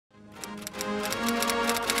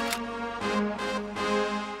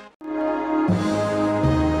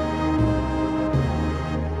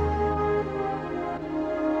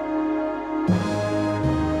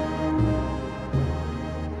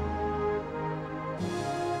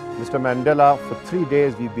Mr. Mandela, for 3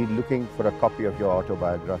 days we've been looking for a copy of your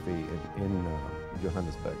autobiography in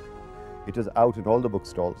Johannesburg. It is out in all the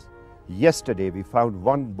bookstalls. Yesterday we found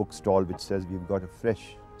one bookstall which says we've got a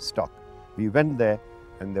fresh stock. We went there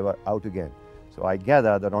and they were out again. So I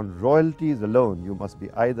gather that on royalties alone you must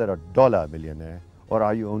be either a dollar millionaire or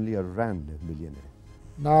are you only a rand millionaire?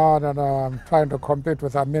 No, I'm trying to compete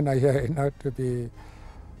with Amina here, to be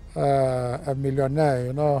a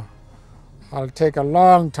millionaire, I'll take a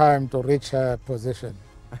long time to reach her position.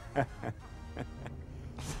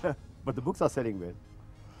 But the books are selling well.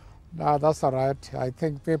 No, that's all right. I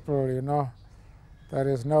think people, there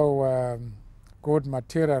is no good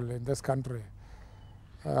material in this country.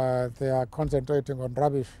 They are concentrating on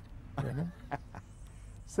rubbish,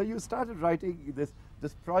 So you started writing this.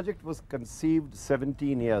 This project was conceived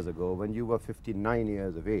 17 years ago when you were 59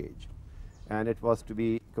 years of age, and it was to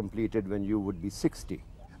be completed when you would be 60.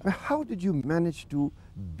 How did you manage to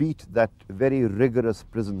beat that very rigorous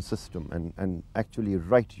prison system and actually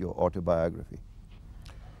write your autobiography?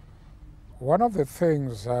 One of the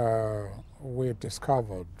things we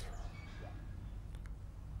discovered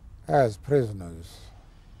as prisoners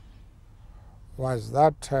was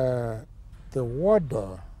that the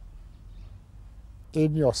warder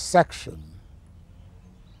in your section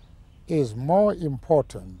is more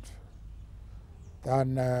important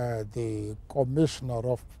than the commissioner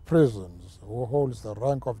of prisons, who holds the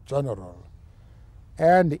rank of general,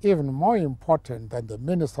 and even more important than the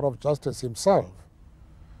minister of justice himself.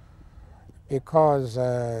 Because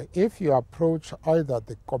if you approach either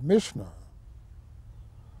the commissioner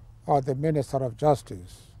or the minister of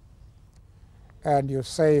justice and you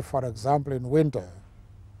say, for example, in winter,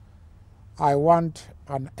 I want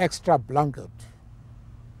an extra blanket,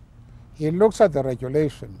 he looks at the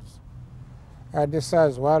regulations and he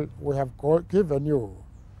says, well, we have given you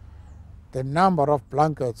the number of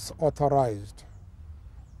blankets authorized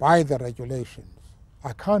by the regulations.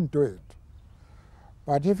 I can't do it.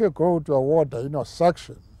 But if you go to a warder in a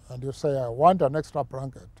section and you say, I want an extra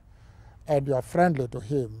blanket, and you are friendly to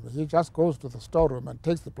him, he just goes to the storeroom and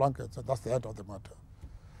takes the blankets, and that's the end of the matter.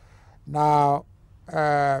 Now,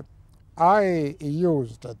 I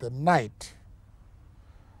used the night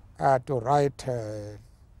to write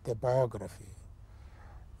the biography.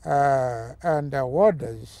 And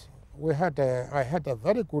warders, I had a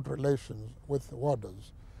very good relations with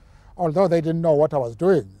warders, although they didn't know what I was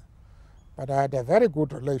doing, but I had a very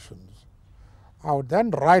good relations. I would then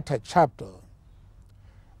write a chapter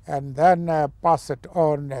and then pass it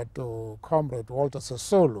on to Comrade Walter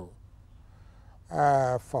Sisulu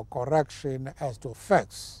for correction as to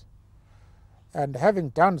facts. And having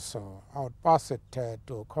done so, I would pass it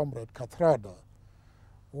to Comrade Kathrada,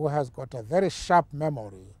 who has got a very sharp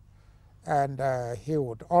memory, and he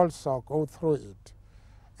would also go through it.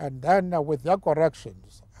 And then with their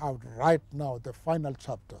corrections, I would write now the final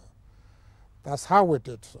chapter. That's how we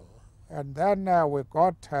did so. And then we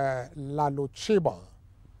got Lalu Chiba,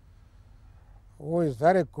 who is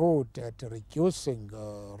very good at reducing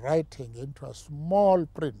writing into a small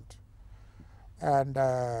print. And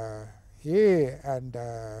he and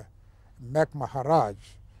Mac Maharaj,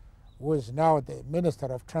 who is now the Minister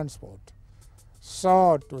of Transport,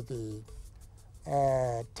 saw to the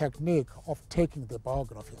technique of taking the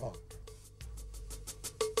biography out.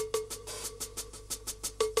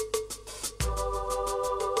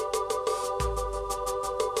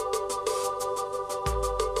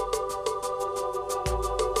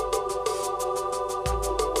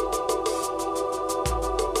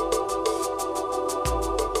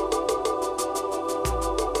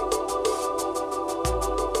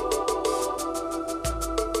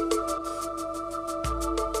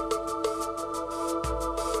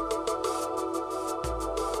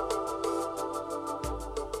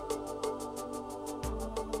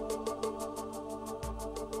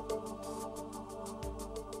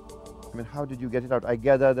 I mean, how did you get it out? I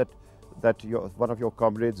gather that one of your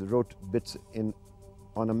comrades wrote bits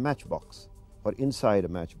on a matchbox or inside a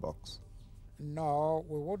matchbox. No,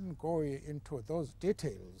 we wouldn't go into those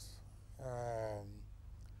details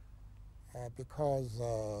because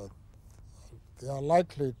they are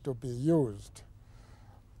likely to be used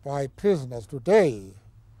by prisoners today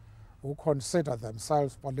who consider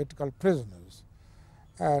themselves political prisoners.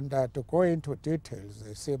 And to go into details,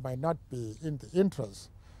 they say, might not be in the interest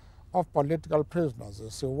of political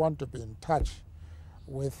prisoners who want to be in touch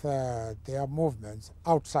with their movements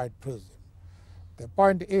outside prison. The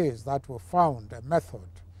point is that we found a method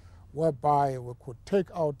whereby we could take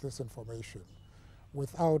out this information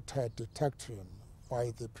without detection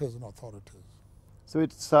by the prison authorities. So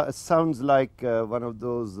it sounds like one of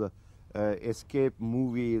those escape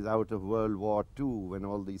movies out of World War II when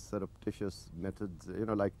all these surreptitious methods, you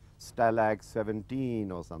know, like Stalag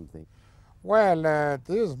 17 or something? Well,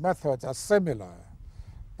 these methods are similar,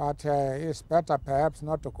 but it's better perhaps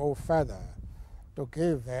not to go further to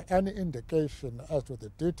give any indication as to the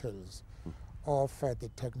details of the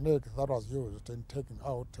technique that was used in taking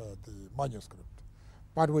out the manuscript.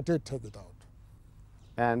 But we did take it out.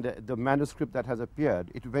 And the manuscript that has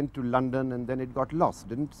appeared, it went to London and then it got lost.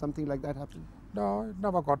 Didn't something like that happen? No, it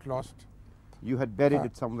never got lost. You had buried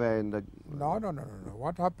it somewhere in the... No.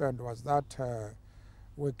 What happened was that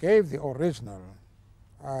we gave the original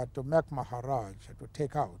to Mek Maharaj to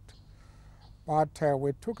take out. But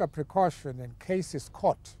we took a precaution in case it's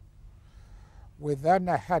caught. We then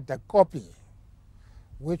had a copy,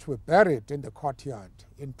 which we buried in the courtyard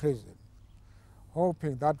in prison,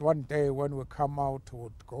 hoping that one day when we come out, we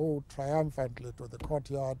would go triumphantly to the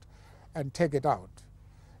courtyard and take it out.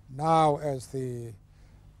 Now, as the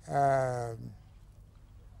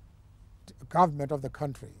government of the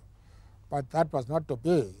country, but that was not to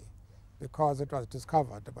be because it was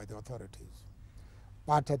discovered by the authorities.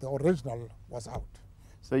 But the original was out.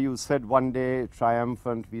 So you said one day,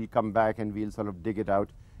 triumphant, we'll come back and we'll sort of dig it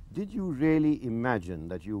out. Did you really imagine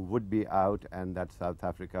that you would be out and that South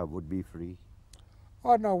Africa would be free?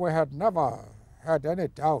 Oh no, we had never had any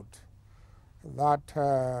doubt that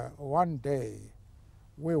one day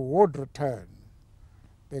we would return,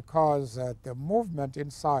 because the movement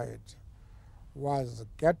inside was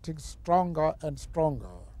getting stronger and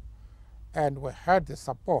stronger, and we had the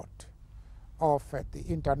support of the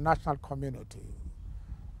international community.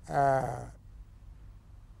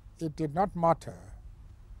 It did not matter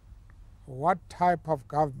what type of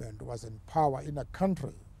government was in power in a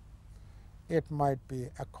country. It might be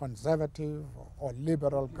a conservative or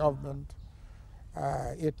liberal government,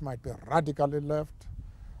 it might be radically left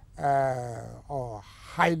or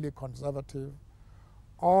highly conservative.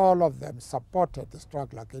 All of them supported the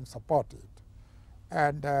struggle against apartheid.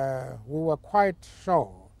 And we were quite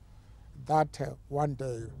sure that one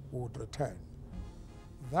day we would return.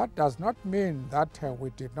 That does not mean that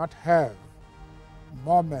we did not have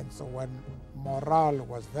moments when morale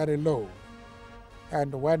was very low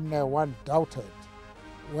and when one doubted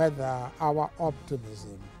whether our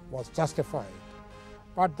optimism was justified.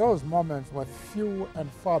 But those moments were few and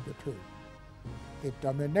far between. The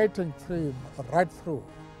dominating theme right through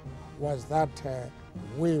was that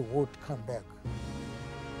we would come back.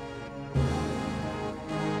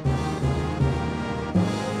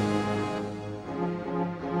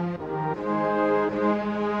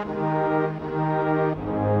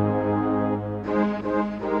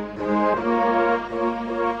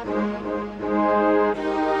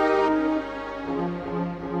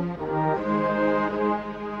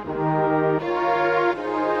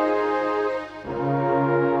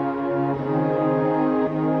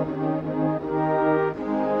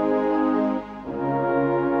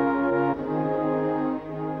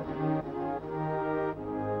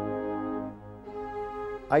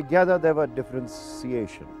 I gather there were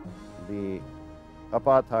differentiation. The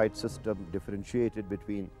apartheid system differentiated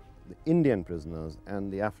between the Indian prisoners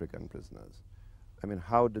and the African prisoners. I mean,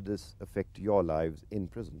 how did this affect your lives in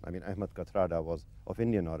prison? I mean, Ahmed Kathrada was of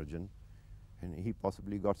Indian origin, and he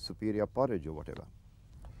possibly got superior porridge or whatever.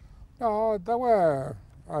 No, there were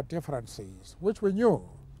differences, which we knew,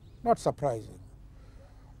 not surprising.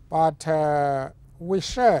 But we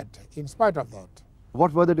shared in spite of that.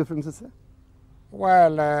 What were the differences, sir?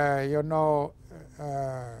 Well, you know,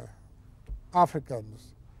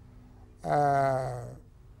 Africans,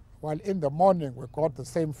 well, in the morning we got the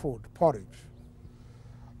same food, porridge,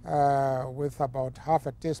 with about half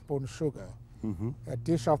a teaspoon sugar, a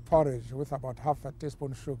dish of porridge with about half a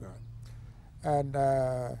teaspoon sugar. And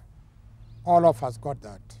all of us got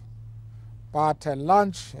that. But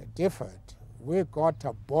lunch differed. We got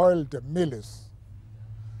boiled millet.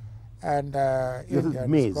 And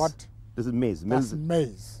Indians got... This is maize. That's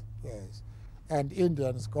maize, yes. And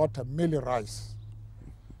Indians got a mealy rice.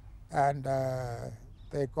 And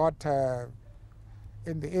they got,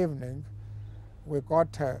 in the evening, we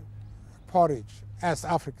got porridge as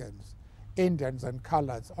Africans. Indians and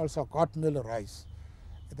coloreds also got mealy rice.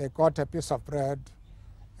 They got a piece of bread,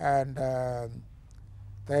 and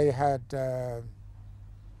they had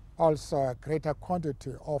also a greater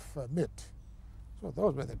quantity of meat. So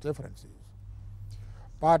those were the differences.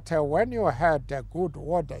 But when you had good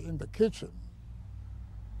water in the kitchen,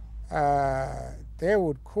 they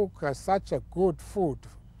would cook such a good food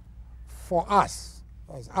for us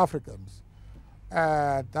as Africans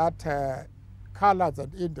that coloreds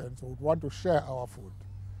and Indians would want to share our food.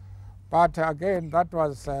 But again, that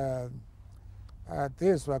was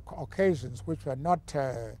these were occasions which were not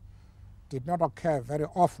did not occur very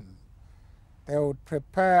often. They would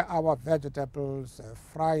prepare our vegetables,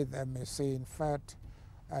 fry them, in fat,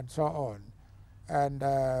 and so on, and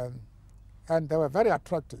they were very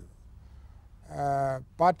attractive.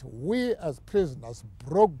 But we as prisoners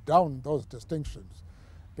broke down those distinctions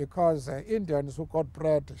because Indians who got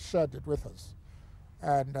bread shared it with us.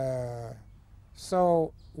 And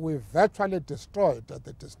so we virtually destroyed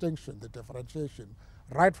the distinction, the differentiation,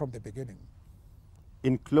 right from the beginning.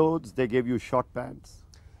 In clothes, they gave you short pants?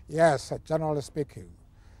 Yes, generally speaking.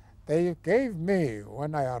 They gave me,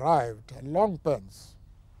 when I arrived, long pants,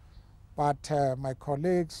 but my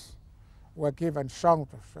colleagues were given short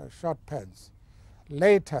pants.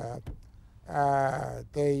 Later,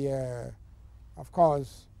 they, of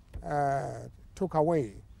course, took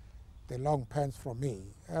away the long pants from me,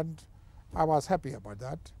 and I was happy about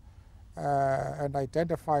that, and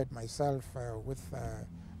identified myself with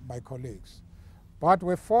my colleagues. But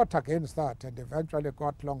we fought against that and eventually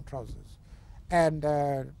got long trousers and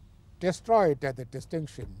destroyed the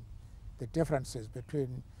distinction, the differences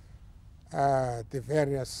between the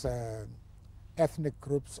various ethnic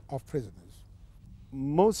groups of prisoners.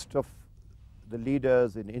 Most of the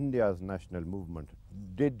leaders in India's national movement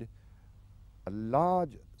did a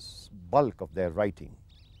large bulk of their writing,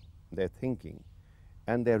 their thinking,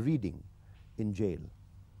 and their reading in jail.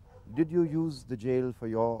 Did you use the jail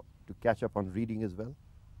to catch up on reading as well?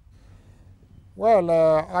 Well,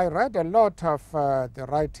 I read a lot of the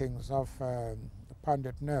writings of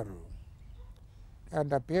Pandit Nehru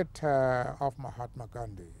and a bit of Mahatma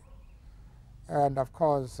Gandhi. And of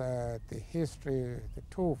course, the history, the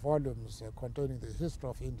 2 volumes containing the history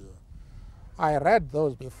of India. I read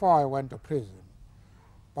those before I went to prison,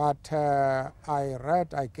 but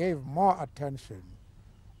I gave more attention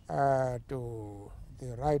to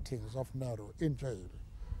the writings of Nehru in jail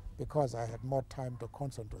because I had more time to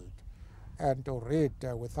concentrate and to read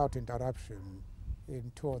without interruption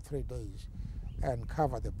in 2 or 3 days and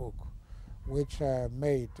cover the book, which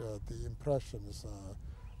made the impressions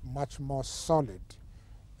much more solid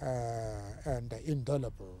and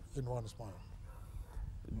indelible in one's mind.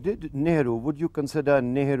 Would you consider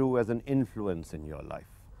Nehru as an influence in your life?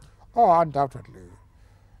 Oh, undoubtedly.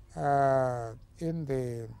 In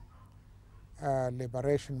the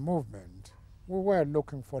liberation movement, we were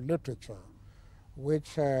looking for literature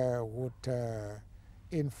which would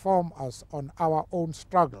inform us on our own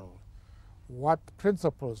struggle, what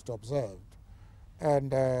principles to observe.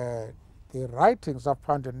 And the writings of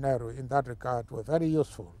Pandit Nehru in that regard were very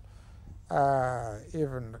useful,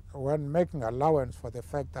 even when making allowance for the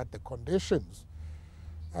fact that the conditions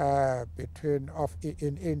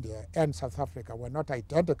in India and South Africa were not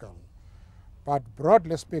identical. But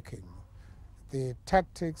broadly speaking, the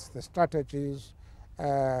tactics, the strategies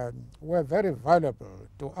were very valuable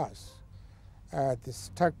to us.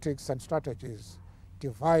 These tactics and strategies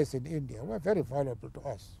devised in India were very valuable to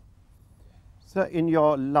us. Sir, in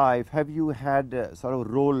your life, have you had sort of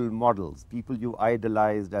role models, people you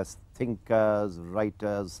idolized as thinkers,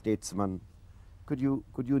 writers, statesmen? Could you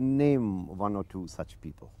name 1 or 2 such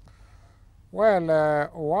people? Well,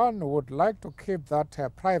 one would like to keep that a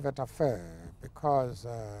private affair because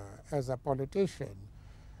as a politician,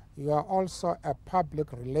 you are also a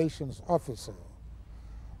public relations officer.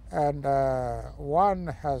 And one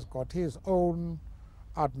has got his own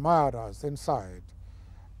admirers inside.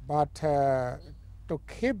 But to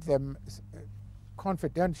keep them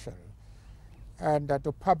confidential and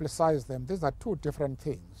to publicize them, these are 2 different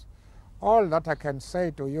things. All that I can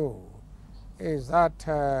say to you is that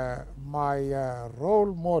my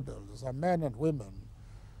role models are men and women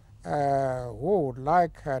who would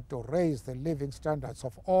like to raise the living standards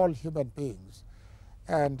of all human beings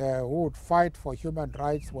and who would fight for human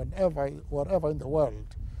rights wherever in the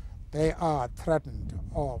world they are threatened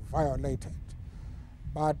or violated.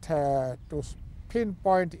 But to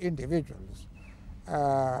pinpoint individuals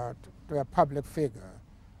to a public figure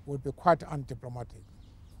would be quite undiplomatic.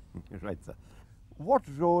 Right, sir. What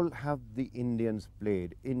role have the Indians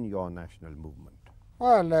played in your national movement?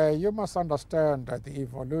 Well, you must understand the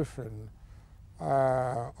evolution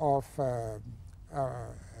of a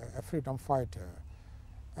freedom fighter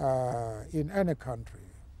in any country.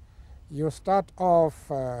 You start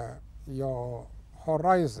off, your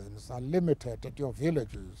horizons are limited at your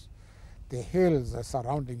villages, the hills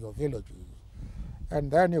surrounding your villages.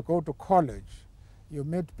 And then you go to college, you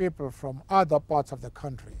meet people from other parts of the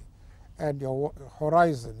country, and your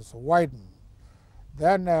horizons widen.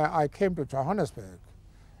 Then I came to Johannesburg,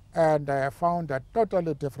 and I found a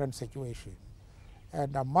totally different situation.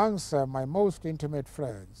 And amongst my most intimate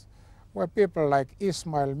friends were people like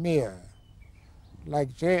Ismail Mir,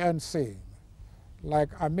 like J.N. Singh, like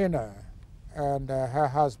Amina and her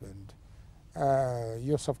husband,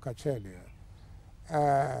 Yusuf Kachelia,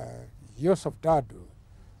 Yusuf Dadu.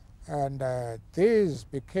 And these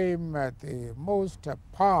became the most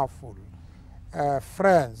powerful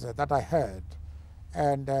friends that I had.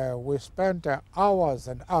 And we spent hours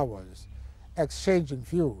and hours exchanging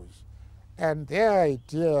views. And their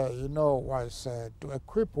idea, was to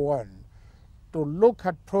equip one to look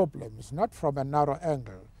at problems not from a narrow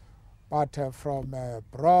angle, but from a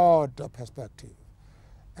broad perspective.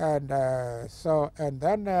 And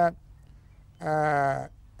then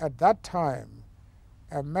at that time,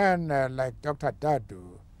 a man like Dr.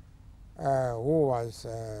 Dadu,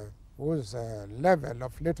 whose level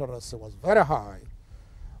of literacy was very high,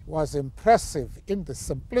 was impressive in the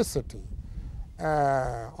simplicity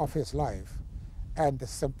of his life and the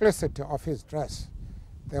simplicity of his dress.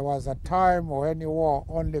 There was a time when he wore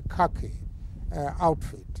only khaki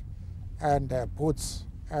outfit and boots,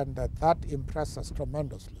 and that impressed us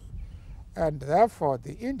tremendously. And therefore,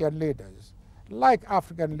 the Indian leaders, like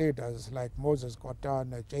African leaders like Moses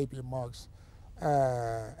Kotane, J.B. Marks,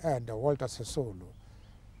 and Walter Sisulu,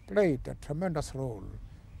 played a tremendous role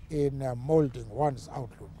in molding one's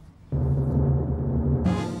outlook.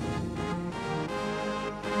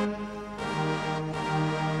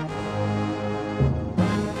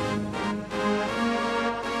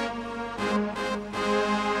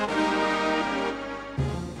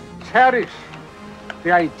 Cherish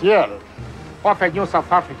the ideal of a new South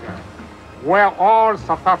Africa where all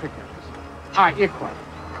South Africans are equal,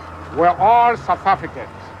 where all South Africans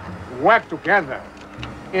work together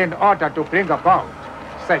in order to bring about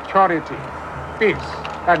security, peace,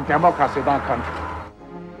 and democracy in our country.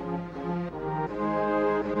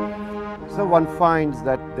 So one finds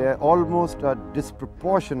that there are almost a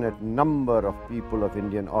disproportionate number of people of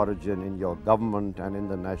Indian origin in your government and in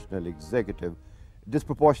the national executive.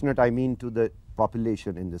 Disproportionate, I mean, to the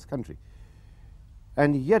population in this country.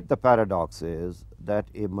 And yet the paradox is that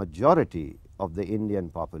a majority of the Indian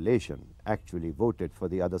population actually voted for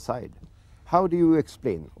the other side. How do you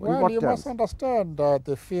explain? Well, you must understand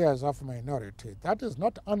the fears of minority. That is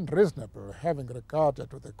not unreasonable, having regard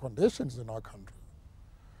to the conditions in our country.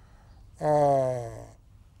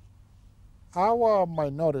 Our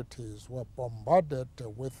minorities were bombarded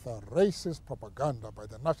with racist propaganda by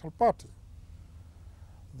the National Party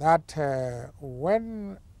that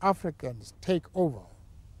when Africans take over,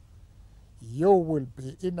 you will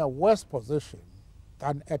be in a worse position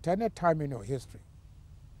than at any time in your history.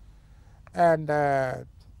 And our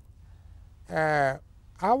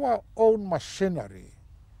own machinery,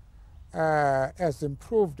 as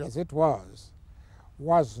improved as it was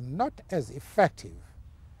not as effective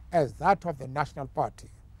as that of the National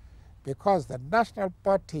Party, because the National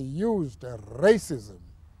Party used racism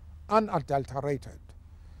unadulterated,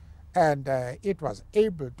 and it was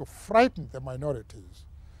able to frighten the minorities,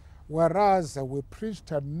 whereas we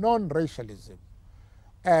preached a non-racialism.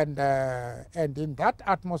 And in that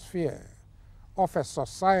atmosphere of a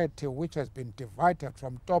society which has been divided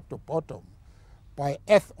from top to bottom by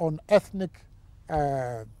on ethnic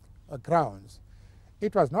grounds,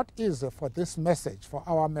 it was not easy for this message, for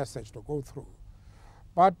our message, to go through.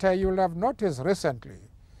 But you'll have noticed recently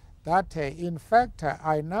that, in fact,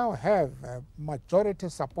 I now have majority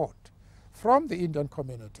support from the Indian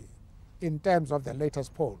community in terms of the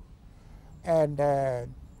latest poll. And the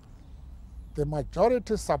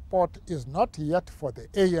majority support is not yet for the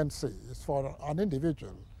ANC, it's for an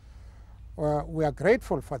individual. We are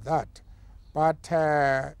grateful for that, but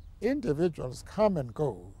individuals come and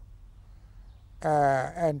go.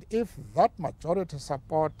 And if that majority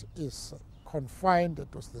support is confined to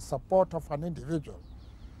the support of an individual,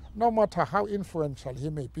 no matter how influential he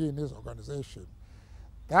may be in his organization,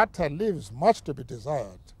 that leaves much to be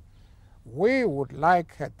desired. We would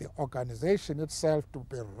like the organization itself to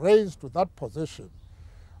be raised to that position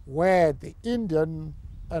where the Indian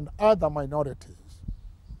and other minorities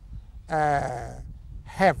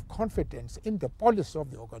have confidence in the policy of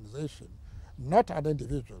the organization, not an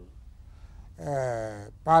individual.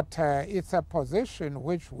 But it's a position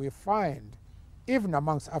which we find even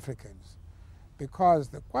amongst Africans, because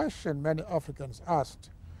the question many Africans asked,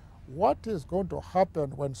 what is going to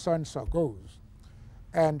happen when so-and-so goes?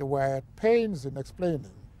 And we're at pains in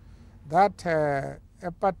explaining that a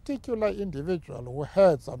particular individual who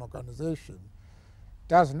heads an organization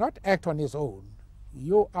does not act on his own.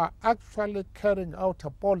 You are actually carrying out a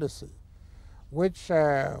policy which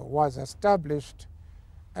was established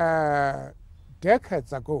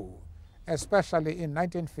decades ago especially in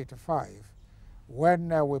 1955, when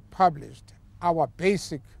we published our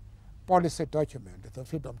basic policy document, the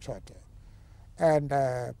Freedom Charter.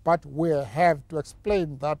 But we have to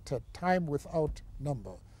explain that time without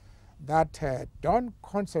number, that don't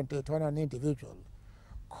concentrate on an individual,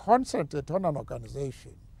 concentrate on an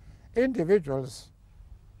organization.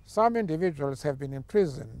 Some individuals have been in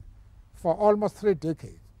prison for almost 3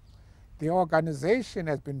 decades. The organization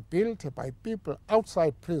has been built by people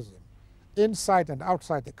outside prison, inside and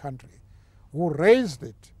outside the country, who raised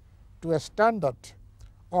it to a standard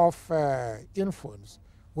of influence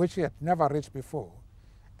which it had never reached before.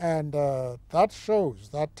 And that shows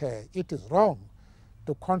that it is wrong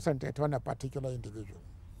to concentrate on a particular individual.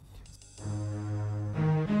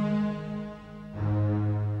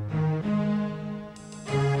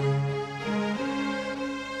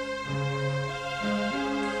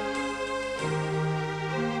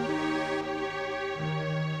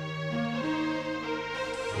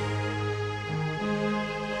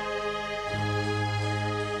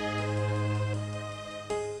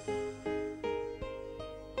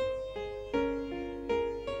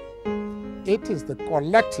 It is the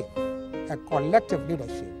collective, a collective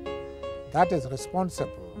leadership that is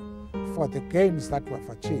responsible for the gains that we have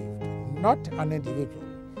achieved, not an individual.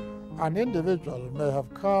 An individual may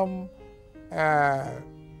have come to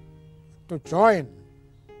join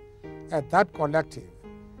that collective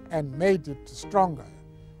and made it stronger,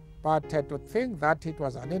 but to think that it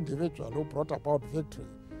was an individual who brought about victory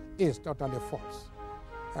is totally false.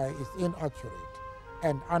 It's inaccurate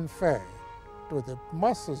and unfair to the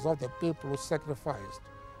masses of the people who sacrificed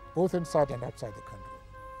both inside and outside the country.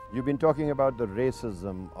 You've been talking about the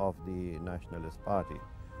racism of the Nationalist Party,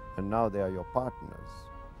 and now they are your partners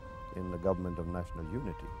in the government of national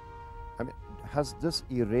unity. I mean, has this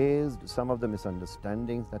erased some of the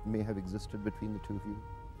misunderstandings that may have existed between the two of you?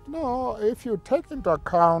 No, if you take into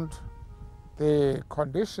account the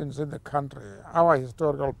conditions in the country, our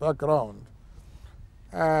historical background,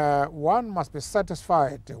 one must be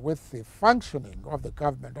satisfied with the functioning of the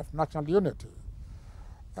government of national unity.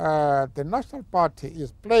 The National Party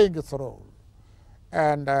is playing its role,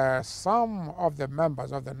 and some of the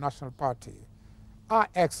members of the National Party are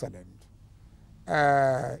excellent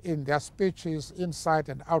in their speeches inside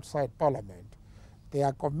and outside Parliament. They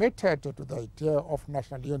are committed to the idea of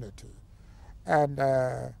national unity. And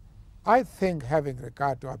I think, having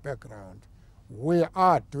regard to our background, we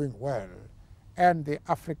are doing well. And the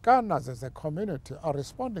Afrikaners as a community are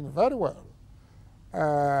responding very well.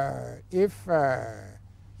 If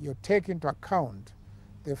you take into account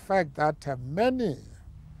the fact that many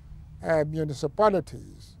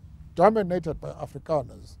municipalities dominated by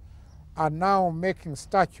Afrikaners are now making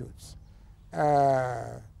statutes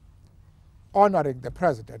honoring the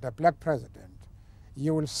president, the black president,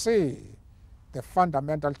 you will see the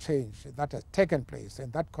fundamental change that has taken place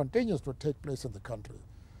and that continues to take place in the country.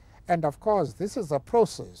 And of course, this is a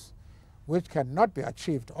process which cannot be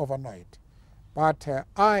achieved overnight. But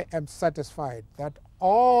I am satisfied that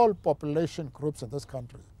all population groups in this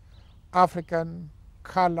country, African,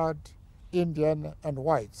 colored, Indian, and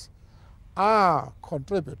whites, are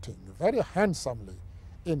contributing very handsomely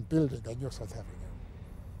in building a new South Africa.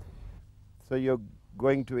 So you're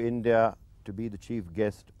going to India to be the chief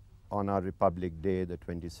guest on our Republic Day, the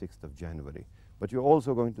 26th of January. But you're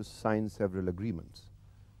also going to sign several agreements.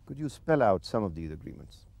 Could you spell out some of these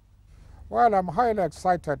agreements? Well, I'm highly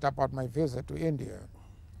excited about my visit to India.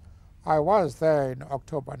 I was there in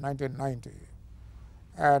October 1990,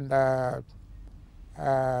 and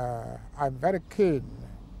I'm very keen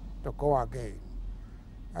to go again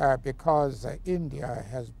because India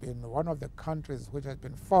has been one of the countries which has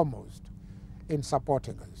been foremost in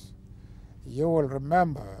supporting us. You will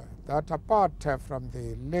remember that apart from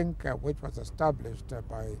the link which was established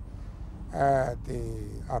by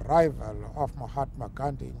the arrival of Mahatma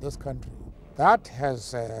Gandhi in this country, that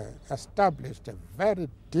has established a very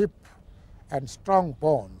deep and strong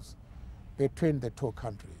bonds between the two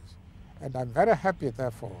countries. And I'm very happy,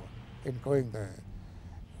 therefore, in going there.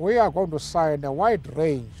 We are going to sign a wide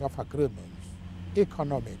range of agreements,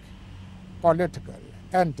 economic, political,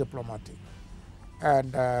 and diplomatic,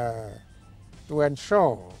 and to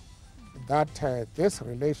ensure that this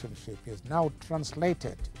relationship is now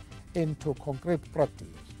translated into concrete practice.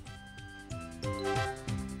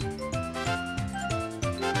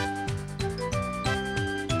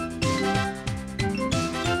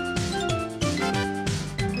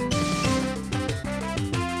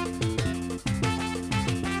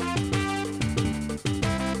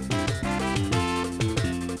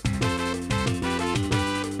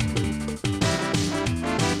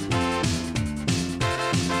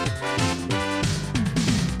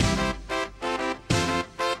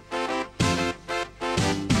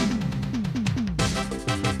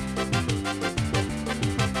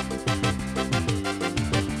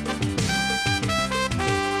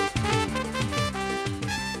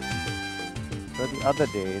 other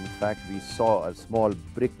day, in fact, we saw a small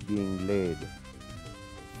brick being laid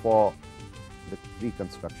for the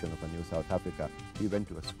reconstruction of a new South Africa. We went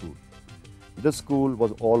to a school. This school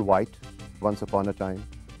was all white once upon a time,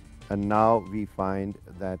 and now we find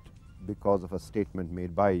that because of a statement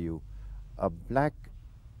made by you, a black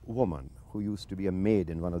woman who used to be a maid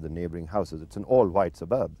in one of the neighboring houses, it's an all-white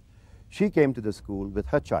suburb, she came to the school with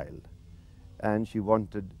her child, and she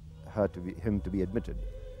wanted him to be admitted.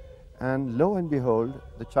 And lo and behold,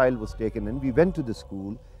 the child was taken in. We went to the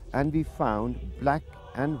school and we found black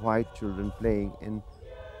and white children playing in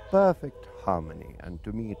perfect harmony. And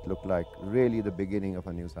to me, it looked like really the beginning of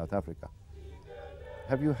a new South Africa.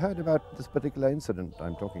 Have you heard about this particular incident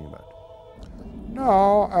I'm talking about?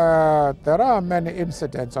 No, there are many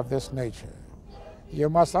incidents of this nature. You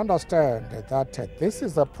must understand that this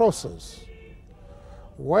is a process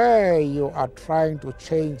where you are trying to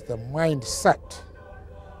change the mindset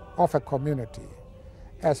of a community,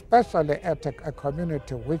 especially a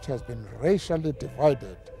community which has been racially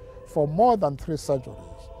divided for more than 3 centuries.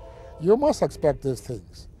 You must expect these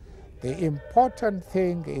things. The important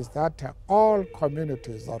thing is that all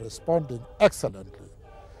communities are responding excellently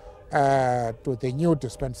to the new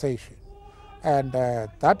dispensation. And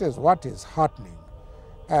that is what is heartening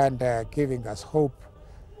and giving us hope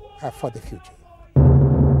for the future.